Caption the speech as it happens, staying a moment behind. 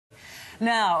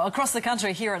Now, across the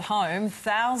country here at home,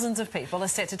 thousands of people are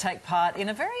set to take part in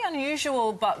a very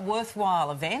unusual but worthwhile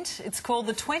event. It's called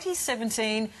the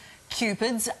 2017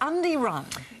 Cupid's Undie Run.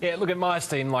 Yeah, look, it might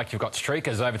seem like you've got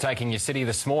streakers overtaking your city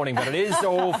this morning, but it is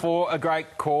all for a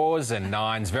great cause, and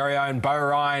Nine's very own Beau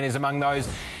Ryan is among those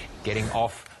getting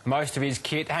off most of his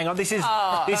kit. Hang on, this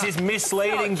is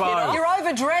misleading, Beau. You're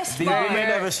overdressed, The Beau.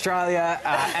 women of Australia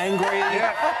are angry.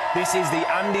 This is the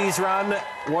Undies run.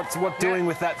 What doing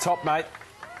with that top, mate?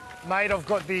 Mate, I've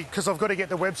got to get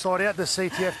the website out, the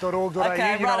ctf.org.au.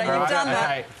 Okay, you've done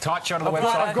that. Okay, tight shot of the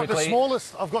website I've got quickly.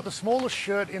 I've got the smallest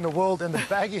shirt in the world and the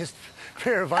baggiest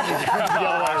pair of undies. It could be the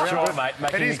other way around. Sure, mate,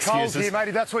 making it is cold excuses. here, mate.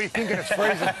 If that's what you're thinking, it's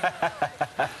freezing.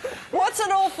 What's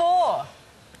it all for?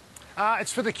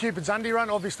 It's for the Cupid's Undie Run,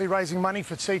 obviously raising money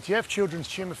for CTF, Children's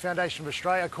Tumour Foundation of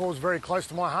Australia. A cause very close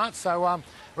to my heart, so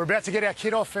we're about to get our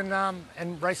kit off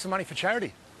and raise some money for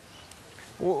charity.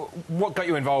 What got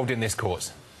you involved in this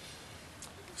cause?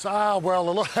 So, well,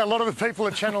 a lot of the people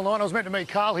at Channel 9, I was meant to meet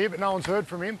Carl here, but no one's heard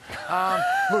from him.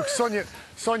 Look,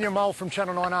 Sonia Mole from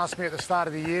Channel 9 asked me at the start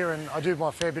of the year, and I do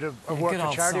my fair bit of work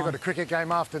for charity. I've got a cricket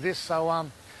game after this, so,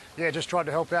 yeah, just tried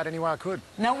to help out any way I could.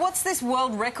 Now, what's this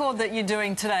world record that you're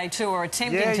doing today, too, or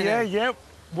attempting to do? Yeah.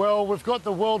 Well, we've got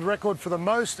the world record for the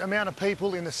most amount of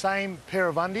people in the same pair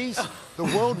of undies. The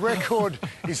world record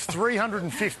is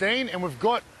 315, and we've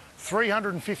got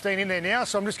 315 in there now,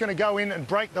 so I'm just going to go in and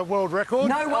break the world record.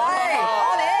 No way!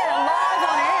 On air, live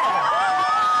on air!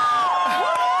 So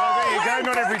there you go.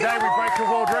 Not every day we break the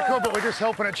world record, but we're just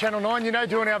helping at Channel 9, you know,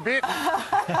 doing our bit.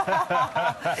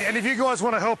 And if you guys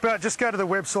want to help out, just go to the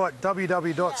website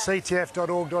www.ctf.org.au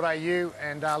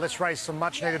and let's raise some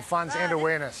much-needed funds and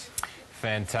awareness.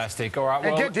 Fantastic. All right,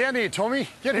 well... Get down here, Tommy.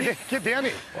 Get down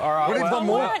here. All right, one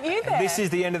more. Why aren't you there? This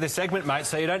is the end of the segment, mate,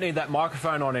 so you don't need that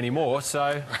microphone on anymore,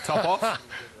 so top off.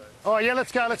 Oh, yeah,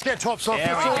 let's go. Let's get tops off. There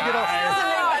Let's we all go. get off.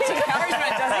 Doesn't need much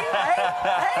encouragement, does he? Hey,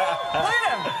 look at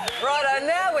him. Righto,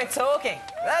 now we're talking.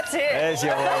 That's it. There's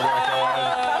your world record.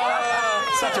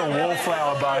 Such a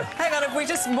wallflower, Beau. Hang on, have we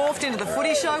just morphed into the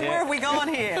footy show? Where have we gone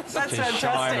here? That's Just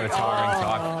shy, fantastic. retiring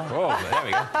type. Oh, there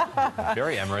we go.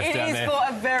 Very amorous It down is there. for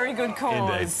a very good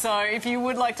cause. Indeed. So if you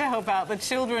would like to help out the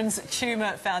Children's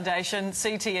Tumour Foundation,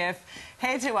 CTF,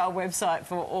 head to our website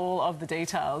for all of the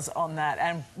details on that.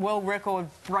 And world record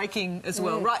breaking as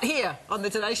well, right here on the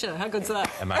Today Show. How good's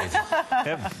that? Amazing.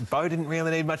 Yeah, Beau didn't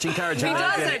really need much encouragement. He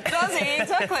doesn't, does he?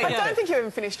 Exactly. I don't think you even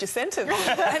finished your sentence.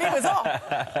 And it was off.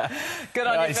 Good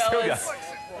on you, he's still fellas. going.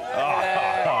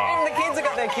 Even the kids have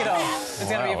got their kid on. It's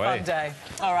going to be a fun day.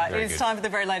 All right, Very it's good. time for the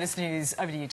very latest news. Over to you.